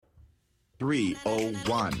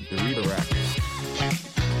301, the redirect.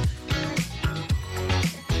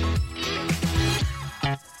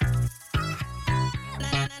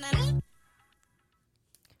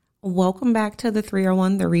 Welcome back to the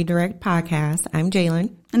 301, the Redirect podcast. I'm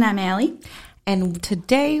Jailyn. And I'm Allie. And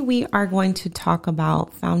today we are going to talk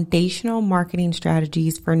about foundational marketing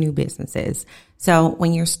strategies for new businesses. So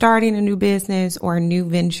when you're starting a new business or a new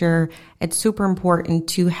venture, it's super important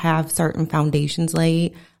to have certain foundations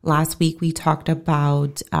laid. Last week, we talked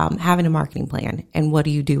about having a marketing plan and what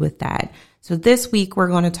do you do with that. So this week, we're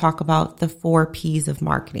going to talk about the 4 P's of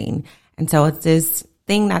marketing. And so it's this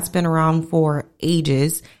thing that's been around for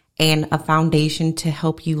ages and a foundation to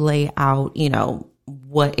help you lay out,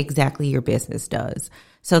 what exactly your business does.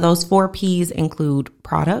 So those 4 P's include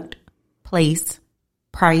product, place,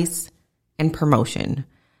 price, and promotion.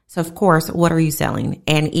 So of course, what are you selling?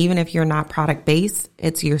 And even if you're not product based,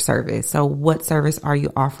 it's your service. So what service are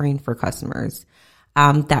you offering for customers?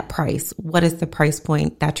 That price, what is the price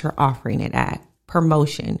point that you're offering it at?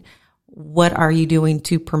 Promotion, what are you doing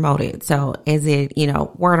to promote it? So is it,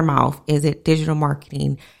 word of mouth? Is it digital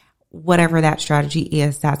marketing? Whatever that strategy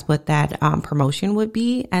is, that's what that promotion would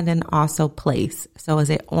be. And then also place. So is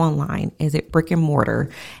it online? Is it brick and mortar?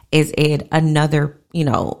 Is it another,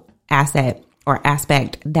 asset or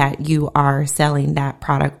aspect that you are selling that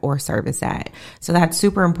product or service at? So that's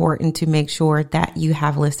super important to make sure that you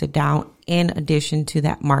have listed down in addition to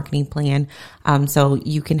that marketing plan. So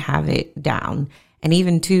you can have it down. And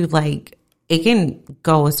even too, it can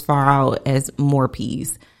go as far out as more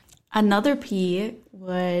P's. Another P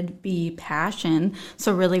would be passion.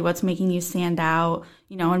 So really what's making you stand out,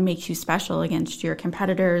 and makes you special against your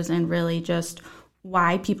competitors and really just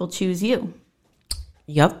why people choose you.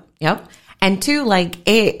 Yep. And two,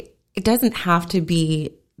 it doesn't have to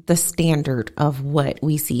be the standard of what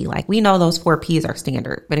we see. We know those 4 P's are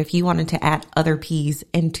standard, but if you wanted to add other P's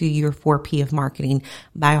into your 4 P of marketing,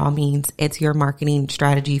 by all means, it's your marketing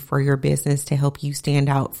strategy for your business to help you stand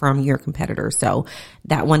out from your competitors. So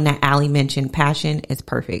that one that Allie mentioned, passion, is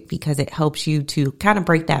perfect because it helps you to kind of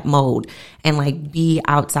break that mold and be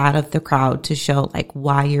outside of the crowd to show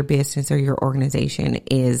why your business or your organization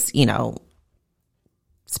is,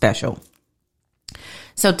 special.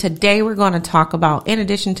 So today we're going to talk about, in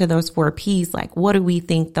addition to those 4 P's, what do we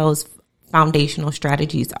think those foundational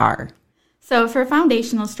strategies are? So for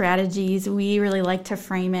foundational strategies, we really like to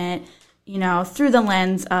frame it, through the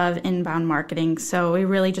lens of inbound marketing. So we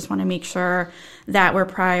really just want to make sure that we're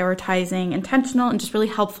prioritizing intentional and just really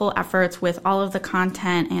helpful efforts with all of the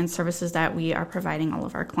content and services that we are providing all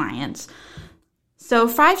of our clients. So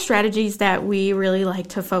 5 strategies that we really like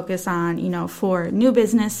to focus on, for new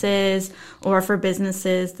businesses or for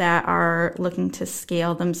businesses that are looking to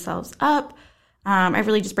scale themselves up. I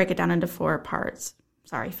really just break it down into 5 parts.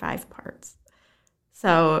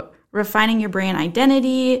 So refining your brand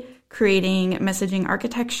identity, creating messaging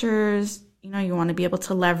architectures. You want to be able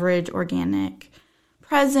to leverage organic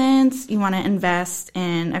presence. You want to invest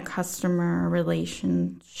in a customer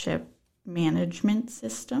relationship management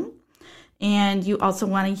system. And you also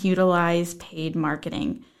want to utilize paid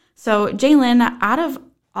marketing. So, Jailyn, out of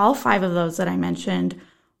all 5 of those that I mentioned,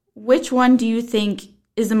 which one do you think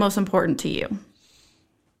is the most important to you?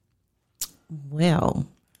 Well,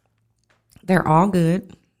 they're all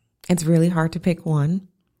good. It's really hard to pick one.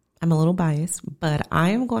 I'm a little biased, but I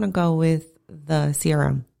am going to go with the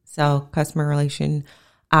CRM, so customer relationship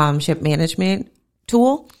management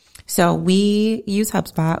tool. So we use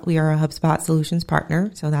HubSpot. We are a HubSpot solutions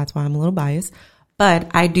partner. So that's why I'm a little biased. But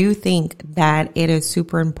I do think that it is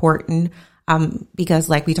super important because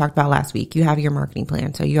like we talked about last week, you have your marketing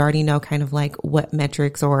plan. So you already know kind of what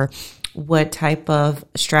metrics or what type of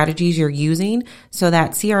strategies you're using. So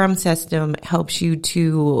that CRM system helps you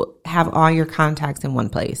to have all your contacts in one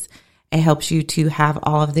place. It helps you to have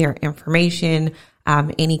all of their information,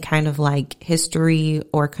 any kind of history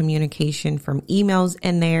or communication from emails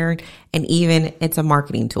in there. And even it's a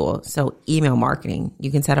marketing tool. So email marketing,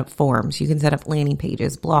 you can set up forms, you can set up landing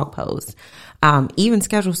pages, blog posts, even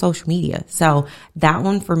schedule social media. So that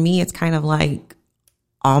one for me, it's kind of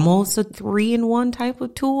almost a 3-in-1 type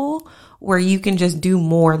of tool where you can just do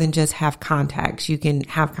more than just have contacts. You can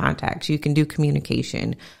have contacts. You can do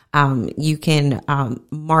communication. You can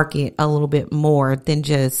market a little bit more than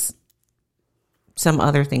just some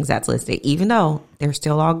other things that's listed, even though they're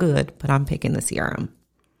still all good, but I'm picking the CRM.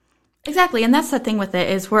 Exactly. And that's the thing with it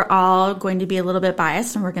is we're all going to be a little bit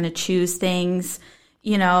biased and we're going to choose things,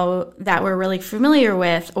 that we're really familiar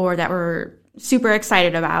with or that we're super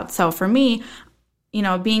excited about. So for me,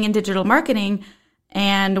 being in digital marketing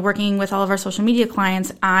and working with all of our social media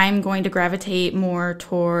clients, I'm going to gravitate more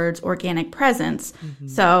towards organic presence. Mm-hmm.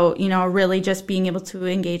 So, really just being able to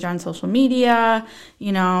engage on social media,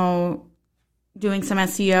 doing some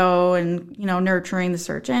SEO and, nurturing the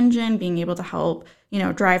search engine, being able to help,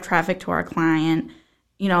 drive traffic to our client.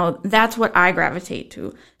 That's what I gravitate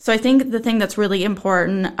to. So I think the thing that's really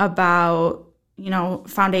important about,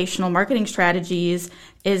 foundational marketing strategies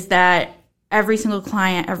is that every single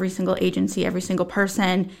client, every single agency, every single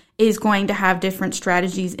person is going to have different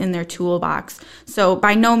strategies in their toolbox. So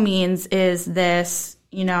by no means is this,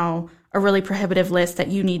 a really prohibitive list that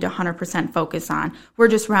you need to 100% focus on. We're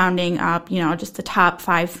just rounding up, just the top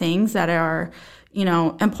 5 things that are,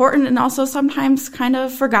 important and also sometimes kind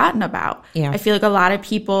of forgotten about. Yeah. I feel like a lot of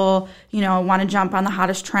people, want to jump on the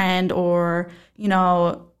hottest trend or,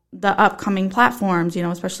 the upcoming platforms,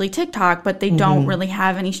 especially TikTok, but they don't really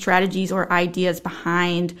have any strategies or ideas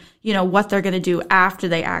behind, what they're going to do after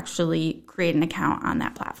they actually create an account on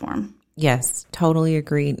that platform. Yes, totally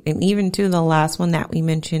agreed. And even to the last one that we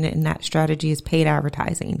mentioned in that strategy is paid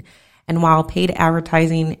advertising. And while paid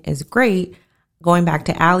advertising is great, going back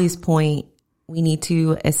to Allie's point, we need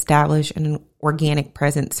to establish an organic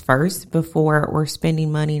presence first before we're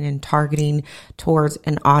spending money and targeting towards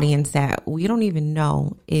an audience that we don't even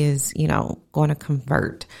know is, going to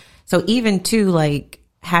convert. So even to like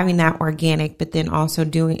having that organic, but then also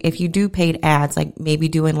doing, if you do paid ads, like maybe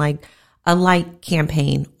doing like a like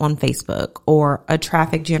campaign on Facebook or a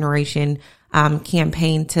traffic generation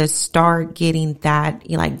campaign to start getting that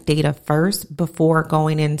like data first before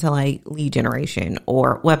going into like lead generation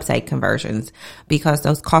or website conversions, because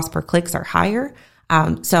those costs per clicks are higher.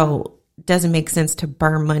 So it doesn't make sense to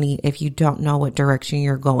burn money if you don't know what direction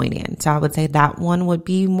you're going in. So I would say that one would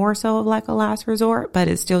be more so of like a last resort, but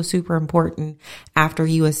it's still super important after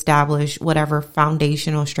you establish whatever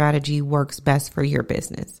foundational strategy works best for your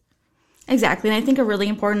business. Exactly. And I think a really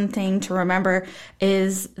important thing to remember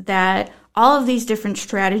is that all of these different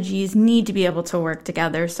strategies need to be able to work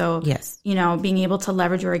together. So, yes, being able to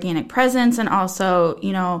leverage your organic presence and also,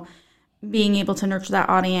 being able to nurture that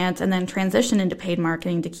audience and then transition into paid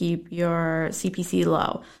marketing to keep your CPC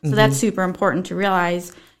low. So that's super important to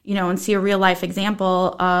realize, and see a real life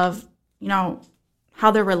example of,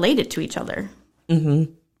 how they're related to each other.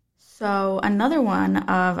 Mm-hmm. So another one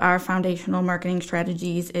of our foundational marketing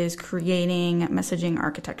strategies is creating messaging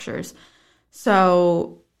architectures.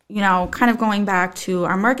 So, kind of going back to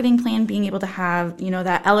our marketing plan, being able to have,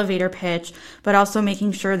 that elevator pitch, but also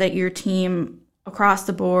making sure that your team across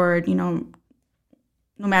the board, no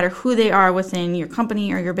matter who they are within your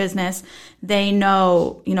company or your business, they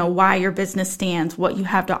know, why your business stands, what you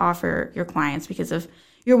have to offer your clients. Because if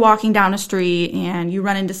you're walking down a street and you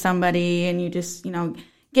run into somebody and you just,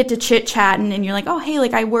 get to chit-chatting and you're like, oh, hey,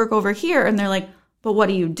 like I work over here. And they're like, but what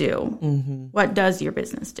do you do? Mm-hmm. What does your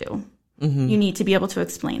business do? Mm-hmm. You need to be able to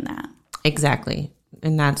explain that. Exactly.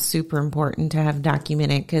 And that's super important to have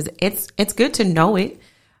documented, because it's good to know it.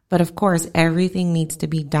 But of course, everything needs to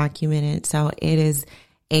be documented. So it is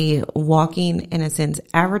a walking, in a sense,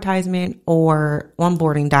 advertisement or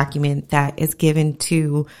onboarding document that is given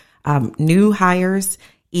to new hires,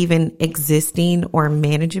 even existing or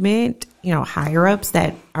management, higher ups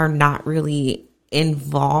that are not really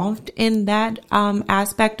involved in that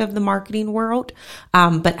aspect of the marketing world,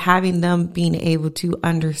 but having them being able to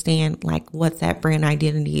understand like what's that brand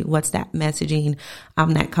identity, what's that messaging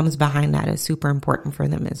that comes behind that is super important for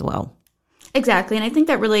them as well. Exactly. And I think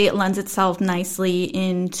that really lends itself nicely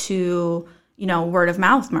into, word of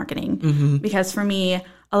mouth marketing, because for me,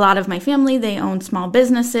 a lot of my family, they own small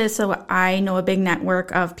businesses. So I know a big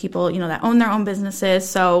network of people, that own their own businesses.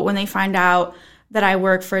 So when they find out that I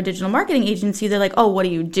work for a digital marketing agency, they're like, oh, what do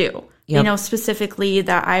you do? Yep. They know specifically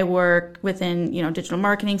that I work within, digital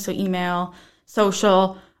marketing, so email,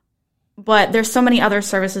 social, but there's so many other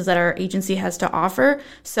services that our agency has to offer.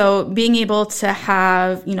 So being able to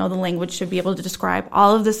have, the language should be able to describe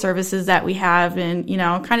all of the services that we have and,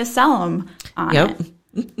 kind of sell them on it.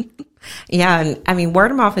 Yeah. And I mean, word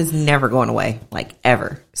of mouth is never going away, like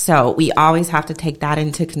ever. So we always have to take that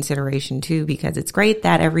into consideration too, because it's great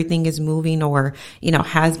that everything is moving or,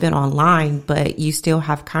 has been online, but you still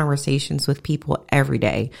have conversations with people every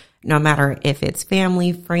day, no matter if it's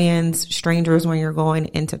family, friends, strangers, when you're going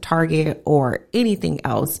into Target or anything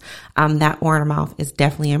else. That word of mouth is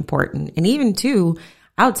definitely important. And even too,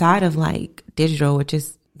 outside of like digital,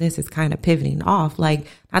 this is kind of pivoting off, like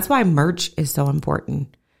that's why merch is so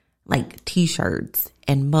important. Like t-shirts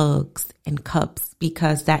and mugs and cups,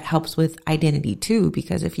 because that helps with identity too.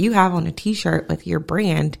 Because if you have on a t-shirt with your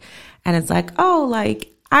brand and it's like, oh,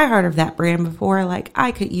 like I heard of that brand before. Like,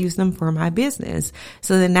 I could use them for my business.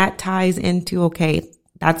 So then that ties into, okay,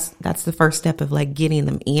 that's the first step of like getting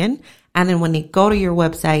them in. And then when they go to your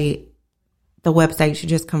website, the website should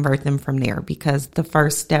just convert them from there, because the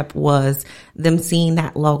first step was them seeing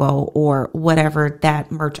that logo or whatever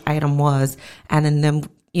that merch item was, and then them,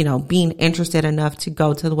 being interested enough to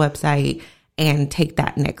go to the website and take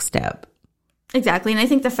that next step. Exactly. And I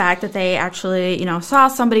think the fact that they actually, saw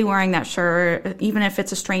somebody wearing that shirt, even if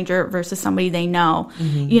it's a stranger versus somebody they know,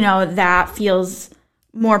 that feels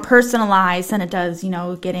more personalized than it does,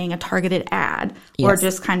 getting a targeted ad or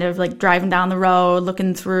just kind of like driving down the road,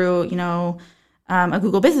 looking through, a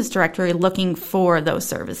Google Business Directory, looking for those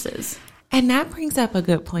services. And that brings up a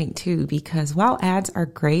good point too, because while ads are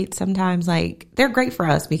great, sometimes like they're great for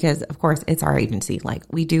us because of course it's our agency, like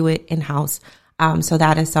we do it in-house. So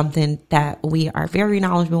that is something that we are very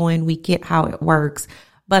knowledgeable in. We get how it works.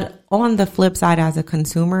 But on the flip side, as a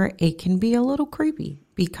consumer, it can be a little creepy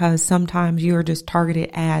because sometimes you're just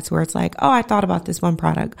targeted ads where it's like, oh, I thought about this one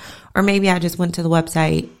product, or maybe I just went to the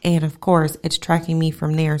website and of course it's tracking me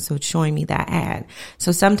from there. So it's showing me that ad.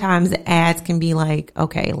 So sometimes ads can be like,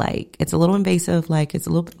 okay, like it's a little invasive, like it's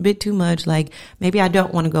a little bit too much. Like maybe I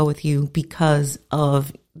don't want to go with you because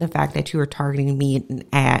of the fact that you are targeting me an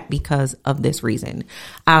ad because of this reason.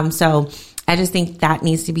 So I just think that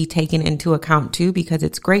needs to be taken into account too, because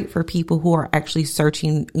it's great for people who are actually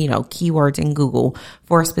searching, keywords in Google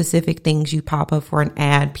for specific things. You pop up for an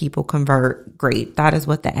ad, people convert. Great. That is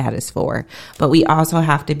what the ad is for. But we also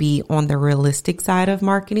have to be on the realistic side of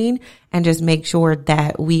marketing and just make sure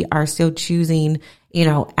that we are still choosing,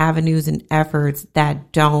 avenues and efforts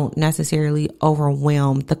that don't necessarily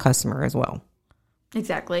overwhelm the customer as well.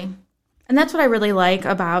 Exactly. And that's what I really like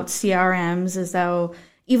about CRMs is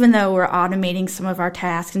even though we're automating some of our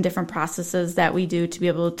tasks and different processes that we do to be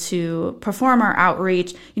able to perform our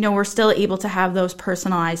outreach, we're still able to have those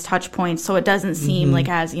personalized touch points. So it doesn't seem like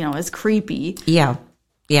as creepy. Yeah.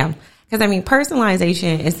 Yeah. Because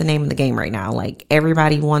personalization is the name of the game right now. Like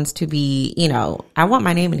everybody wants to be, I want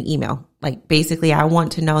my name in an email. Like basically I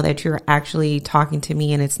want to know that you're actually talking to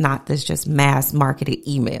me and it's not this just mass marketed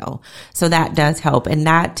email. So that does help. And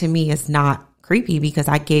that to me is not creepy because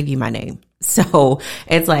I gave you my name. So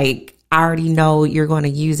it's like, I already know you're going to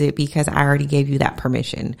use it because I already gave you that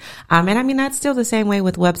permission. And that's still the same way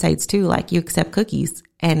with websites too. Like you accept cookies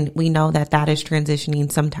and we know that is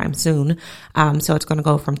transitioning sometime soon. So it's going to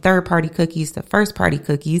go from third party cookies to first party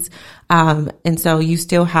cookies. And so you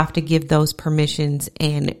still have to give those permissions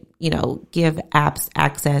and, give apps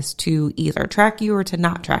access to either track you or to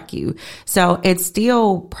not track you. So it's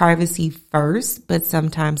still privacy first, but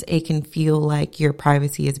sometimes it can feel like your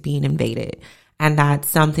privacy is being invaded. And that's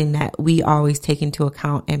something that we always take into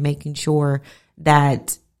account and making sure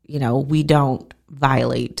that, we don't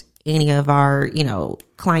violate any of our,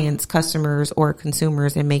 clients, customers, or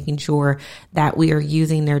consumers, and making sure that we are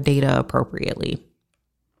using their data appropriately.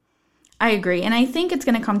 I agree. And I think it's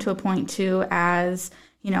going to come to a point too as,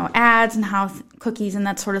 ads and how cookies and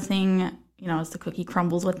that sort of thing, as the cookie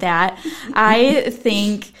crumbles with that, I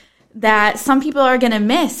think that some people are going to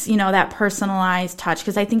miss, that personalized touch,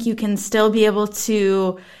 because I think you can still be able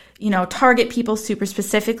to, target people super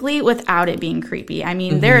specifically without it being creepy.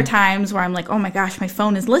 There are times where I'm like, oh my gosh, my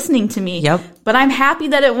phone is listening to me. Yep. But I'm happy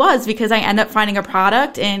that it was, because I end up finding a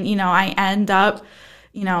product and, I end up,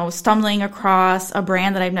 stumbling across a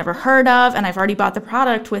brand that I've never heard of, and I've already bought the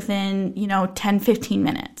product within, 10, 15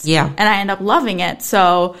 minutes. Yeah. And I end up loving it.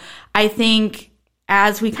 So I think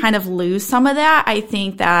as we kind of lose some of that, I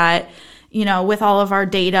think that, with all of our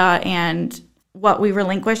data and what we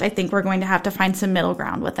relinquish, I think we're going to have to find some middle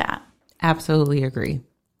ground with that. Absolutely agree.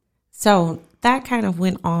 So that kind of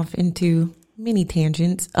went off into mini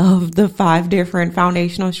tangents of the 5 different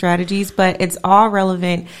foundational strategies, but it's all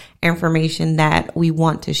relevant information that we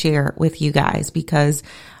want to share with you guys because,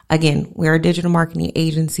 again, we're a digital marketing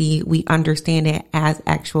agency. We understand it as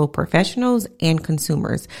actual professionals and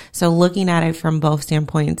consumers. So looking at it from both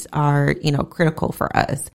standpoints are, critical for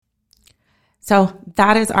us. So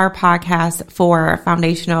that is our podcast for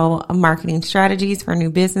foundational marketing strategies for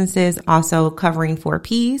new businesses, also covering 4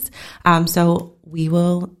 Ps. So we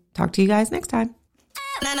will talk to you guys next time.